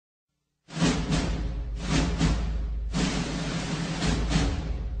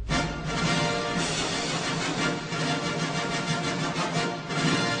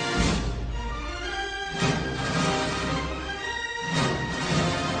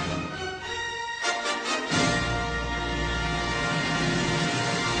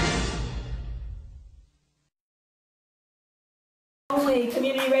only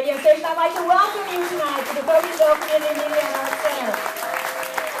community radio station. I'd like to welcome you tonight to the Dovydas Community Media and Arts Center.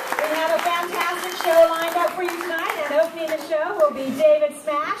 We have a fantastic show lined up for you tonight, and opening the show will be David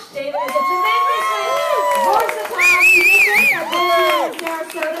Smash. David is a tremendously versatile musician that plays in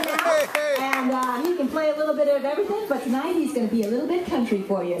Sarasota now, and he can play a little bit of everything, but tonight he's going to be a little bit country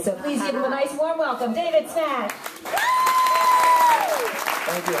for you. So please give him a nice warm welcome, David Smash.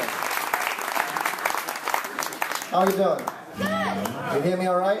 Thank you. How are you doing? Good. You hear me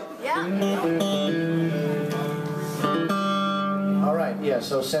all right? Yeah. All right, yeah,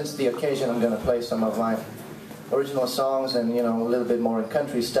 so since the occasion, I'm going to play some of my original songs and, you know, a little bit more in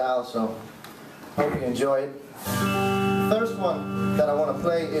country style, so hope you enjoy it. First one that I want to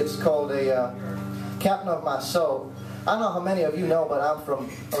play, it's called a Captain of My Soul. I don't know how many of you know, but I'm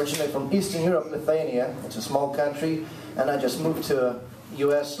originally from Eastern Europe, Lithuania. It's a small country, and I just moved to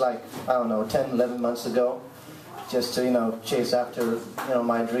US like, I don't know, 10, 11 months ago, just to, you know, chase after, you know,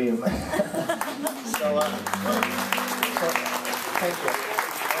 my dream. so thank you.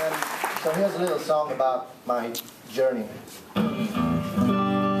 And so here's a little song about my journey.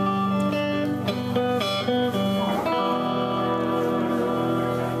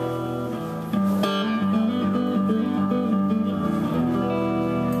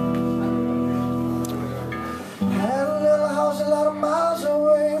 Had a little house a lot of miles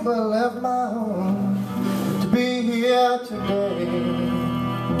away, but left my home to be here today.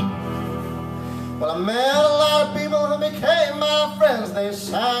 Well, I met a lot of people who became my friends. They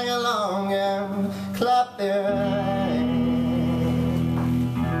sang along and clapped their hands.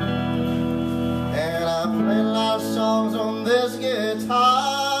 And I played a lot of songs on this guitar.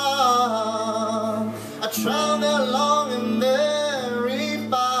 I traveled there long and very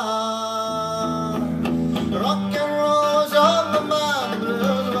far. Rock and roll was on my mind,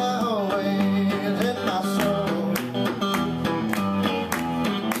 blues were always in my soul.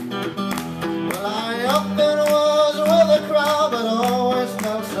 Well, I often was with a crowd, but always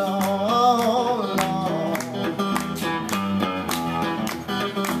felt so alone.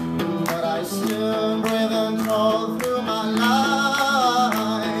 But I still breathe and crawl through my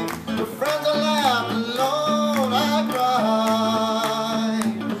life. With friends I laugh, alone I cry.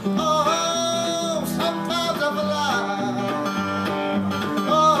 Oh, sometimes I fly.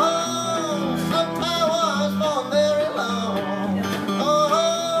 Oh, sometimes I was born very alone. Oh,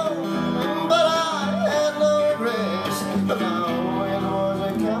 but I had no regrets, but I always was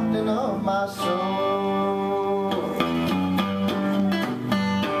a captain of my soul.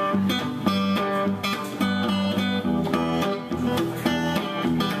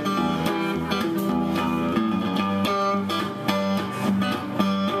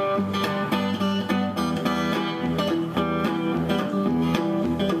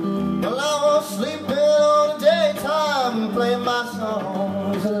 Well, I was sleeping on the daytime and playing my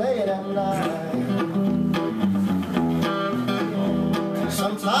songs late at night.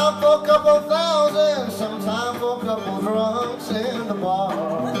 Sometimes for a couple thousand, sometimes for a couple drunks in the bar.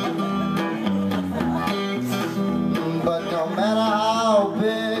 But no matter how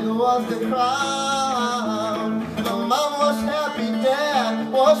big was the crowd, the mom was happy,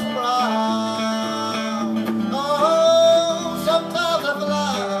 dad was proud. Oh, sometimes I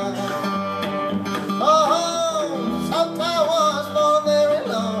fly. Oh, sometimes I was born very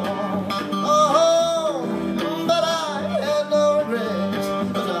long. Oh, but I had no regrets,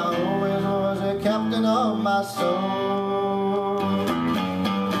 'cause I always was a captain of my soul.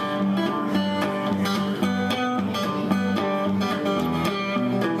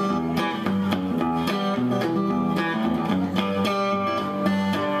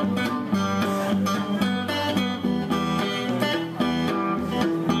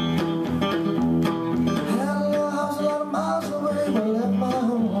 Had a little house a lot of miles away, but left my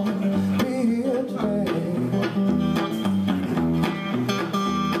home to be here today.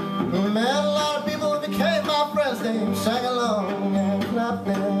 Met a lot of people who became my friends. They sang along and clapped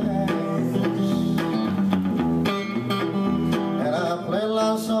their hands. And I played a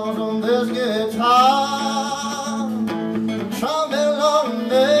lot of songs on this guitar, traveling along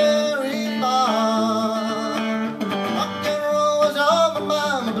very far. Rock and roll was on my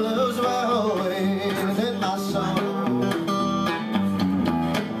mind, the blues were always in my soul.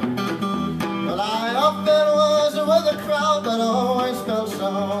 Well, I often was with a crowd, but always felt so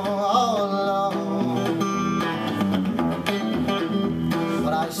all alone.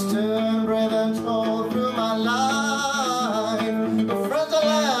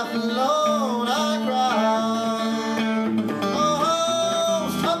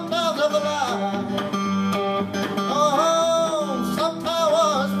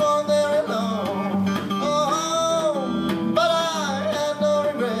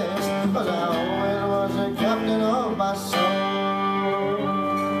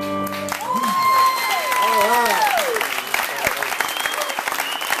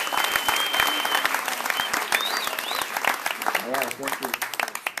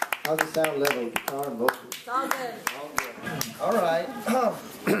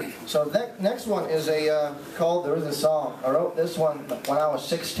 So that next one is called There Is a Song. I wrote this one when I was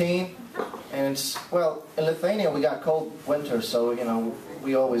 16, and it's, well, in Lithuania we got cold winter, so, you know,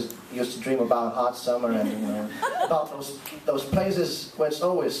 we always used to dream about hot summer and, you know, about those places where it's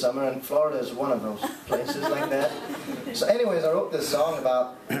always summer, and Florida is one of those places like that. So anyways, I wrote this song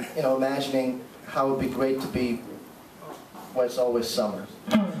about, you know, imagining how it would be great to be where it's always summer.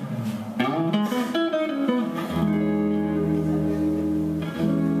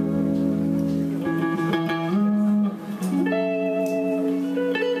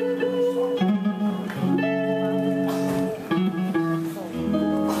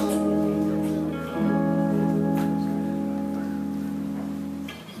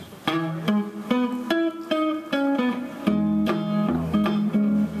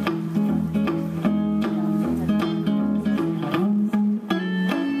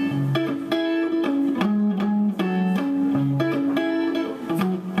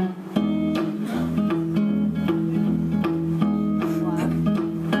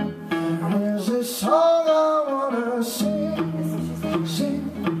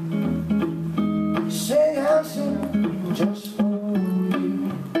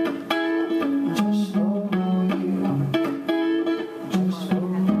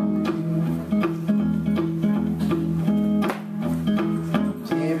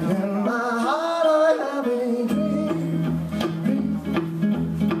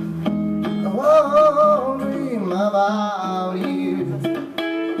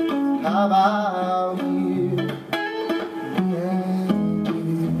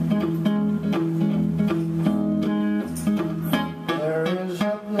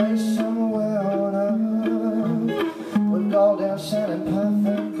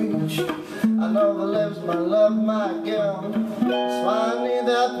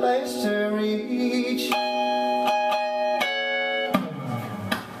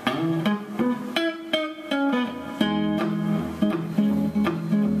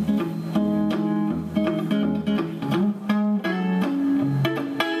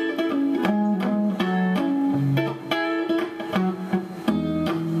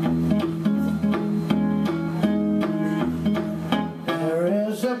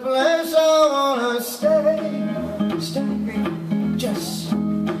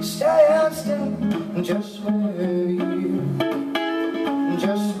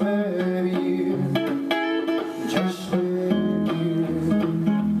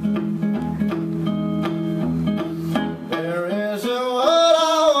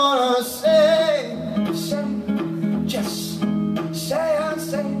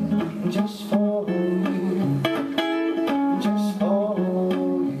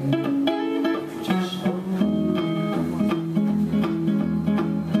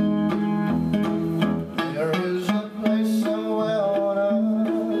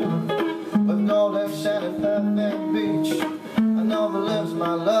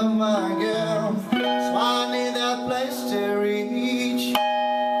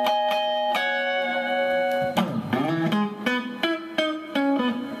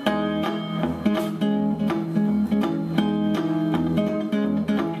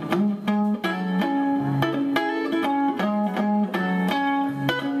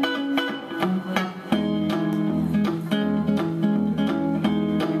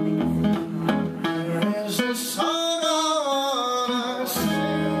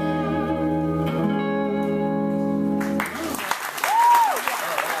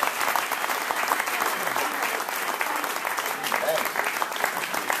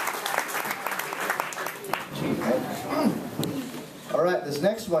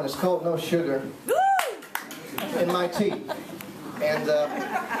 Next one is called No Sugar in My Tea. And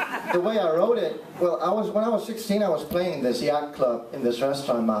the way I wrote it, well, when I was 16, I was playing in this yacht club in this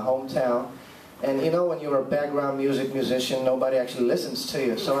restaurant in my hometown. And you know, when you're a background musician, nobody actually listens to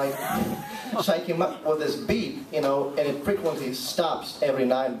you. So I came up with this beat, you know, and it frequently stops every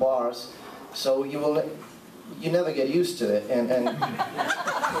 9 bars. So you never get used to it. And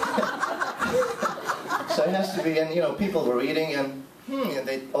so it has to be, and you know, people were eating and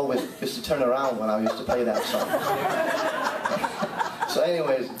they always used to turn around when I used to play that song. So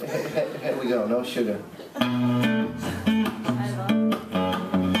anyways, here we go, No Sugar.